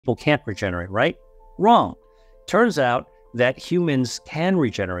people can't regenerate, right? Wrong. Turns out that humans can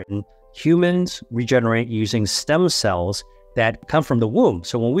regenerate, and humans regenerate using stem cells that come from the womb.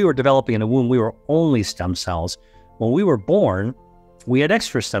 So when we were developing in the womb, we were only stem cells. When we were born, we had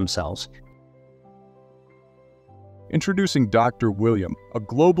extra stem cells. Introducing Dr. William, a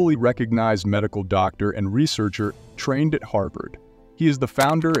globally recognized medical doctor and researcher trained at Harvard. He is the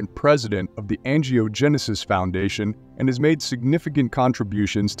founder and president of the Angiogenesis Foundation and has made significant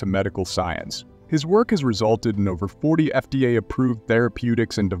contributions to medical science. His work has resulted in over 40 FDA-approved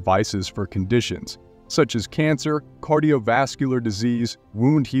therapeutics and devices for conditions such as cancer, cardiovascular disease,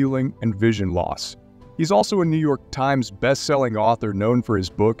 wound healing, and vision loss. He's also a New York Times best-selling author known for his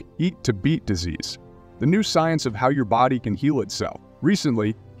book, Eat to Beat Disease: The New Science of How Your Body Can Heal Itself.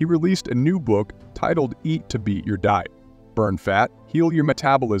 Recently, he released a new book titled Eat to Beat Your Diet: Burn Fat, Heal Your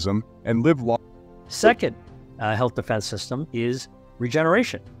Metabolism, and Live Long. Second health defense system is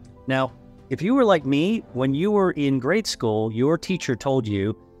regeneration. Now, if you were like me, when you were in grade school, your teacher told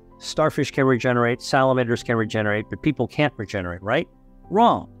you starfish can regenerate, salamanders can regenerate, but people can't regenerate, right?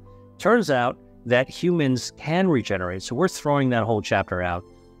 Wrong. Turns out that humans can regenerate. So we're throwing that whole chapter out.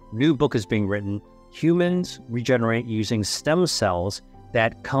 New book is being written. Humans regenerate using stem cells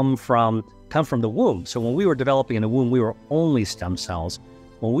that come from the womb. So when we were developing in the womb, we were only stem cells.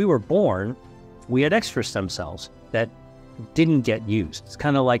 When we were born, we had extra stem cells that didn't get used. It's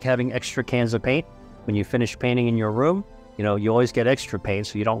kind of like having extra cans of paint. When you finish painting in your room, you always get extra paint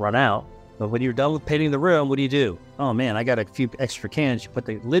so you don't run out. But when you're done with painting the room, what do? Oh man, I got a few extra cans. You put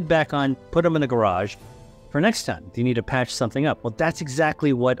the lid back on, put them in the garage for next time. Do you need to patch something up? Well, that's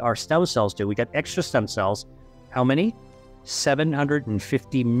exactly what our stem cells do. We got extra stem cells. How many?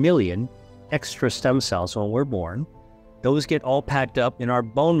 750 million extra stem cells when we're born. Those get all packed up in our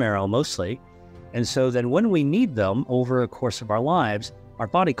bone marrow mostly. And so then when we need them over the course of our lives, our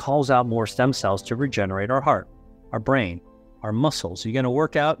body calls out more stem cells to regenerate our heart, our brain, our muscles. You're going to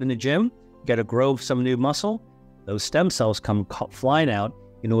work out in the gym, you got to grow some new muscle. Those stem cells come flying out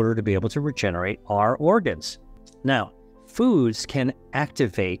in order to be able to regenerate our organs. Now, foods can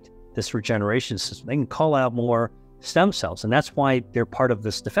activate this regeneration system. They can call out more stem cells, and that's why they're part of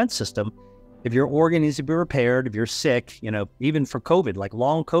this defense system. If your organ needs to be repaired, if you're sick, even for COVID, like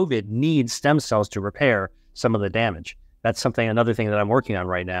long COVID needs stem cells to repair some of the damage. That's another thing that I'm working on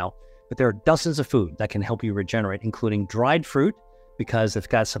right now. But there are dozens of food that can help you regenerate, including dried fruit, because it's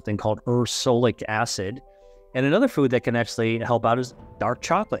got something called ursolic acid. And another food that can actually help out is dark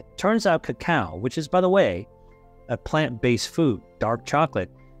chocolate. Turns out cacao, which is, by the way, a plant-based food, dark chocolate,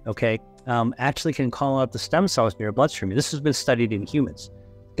 actually can call out the stem cells in your bloodstream. This has been studied in humans.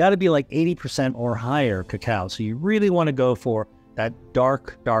 Got to be like 80% or higher cacao. So you really want to go for that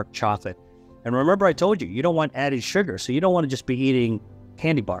dark chocolate. And remember, I told you, you don't want added sugar. So you don't want to just be eating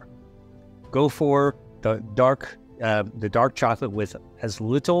candy bar. Go for the dark chocolate with as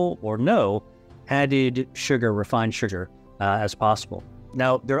little or no added sugar, refined sugar, as possible.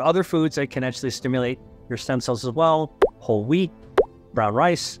 Now, there are other foods that can actually stimulate your stem cells as well. Whole wheat, brown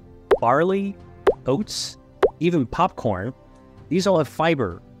rice, barley, oats, even popcorn. These all have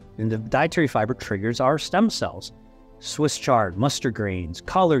fiber, and the dietary fiber triggers our stem cells. Swiss chard, mustard greens,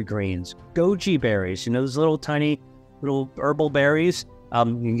 collard greens, goji berries, those little tiny herbal berries.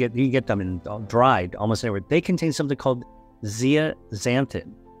 You can get them in dried almost anywhere. They contain something called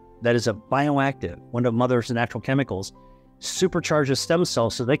zeaxanthin. That is a bioactive, one of Mother's natural chemicals, supercharges stem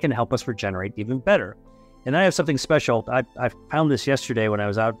cells so they can help us regenerate even better. And I have something special. I found this yesterday when I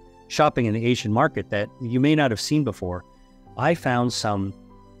was out shopping in the Asian market that you may not have seen before. I found some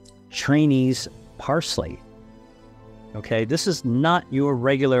Chinese parsley. Okay, this is not your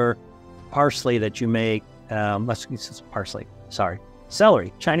regular parsley that you make. Parsley. Sorry.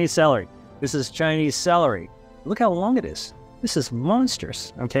 Celery, Chinese celery. This is Chinese celery. Look how long it is. This is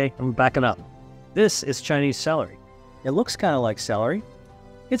monstrous. Okay, I'm backing up. This is Chinese celery. It looks kind of like celery.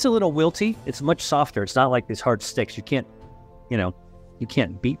 It's a little wilty. It's much softer. It's not like these hard sticks. You can't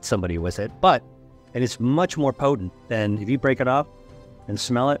beat somebody with it. And it's much more potent than if you break it up and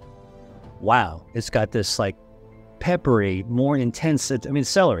smell it. Wow, it's got this like peppery, more intense.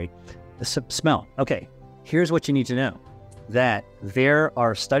 Celery. The smell. Okay, here's what you need to know. That there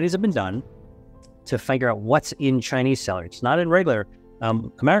are studies have been done to figure out what's in Chinese celery. It's not in regular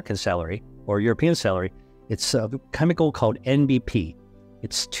American celery or European celery. It's a chemical called NBP.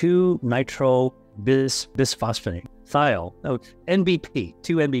 It's 2-nitro-bisphosphonate. NBP,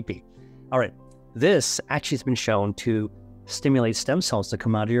 2-NBP. All right, this actually has been shown to stimulate stem cells to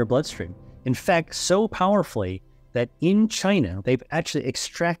come out of your bloodstream. In fact, so powerfully that in China, they've actually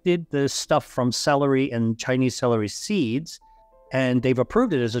extracted the stuff from celery and Chinese celery seeds, and they've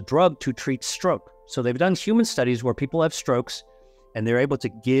approved it as a drug to treat stroke. So they've done human studies where people have strokes, and they're able to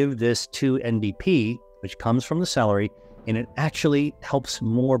give this 2-NDP, which comes from the celery, and it actually helps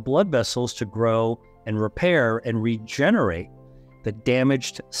more blood vessels to grow and repair and regenerate the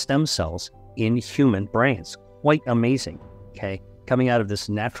damaged stem cells in human brains. Quite amazing, okay? Coming out of this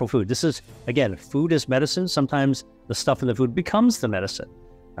natural food. This is, again, food is medicine. Sometimes the stuff in the food becomes the medicine.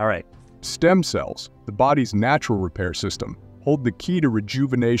 All right. Stem cells, the body's natural repair system, hold the key to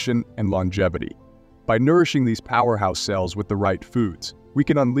rejuvenation and longevity. By nourishing these powerhouse cells with the right foods, we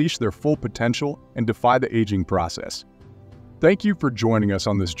can unleash their full potential and defy the aging process. Thank you for joining us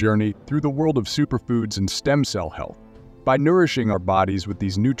on this journey through the world of superfoods and stem cell health. By nourishing our bodies with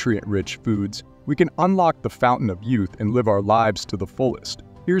these nutrient-rich foods, we can unlock the fountain of youth and live our lives to the fullest.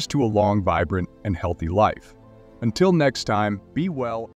 Here's to a long, vibrant, and healthy life. Until next time, be well.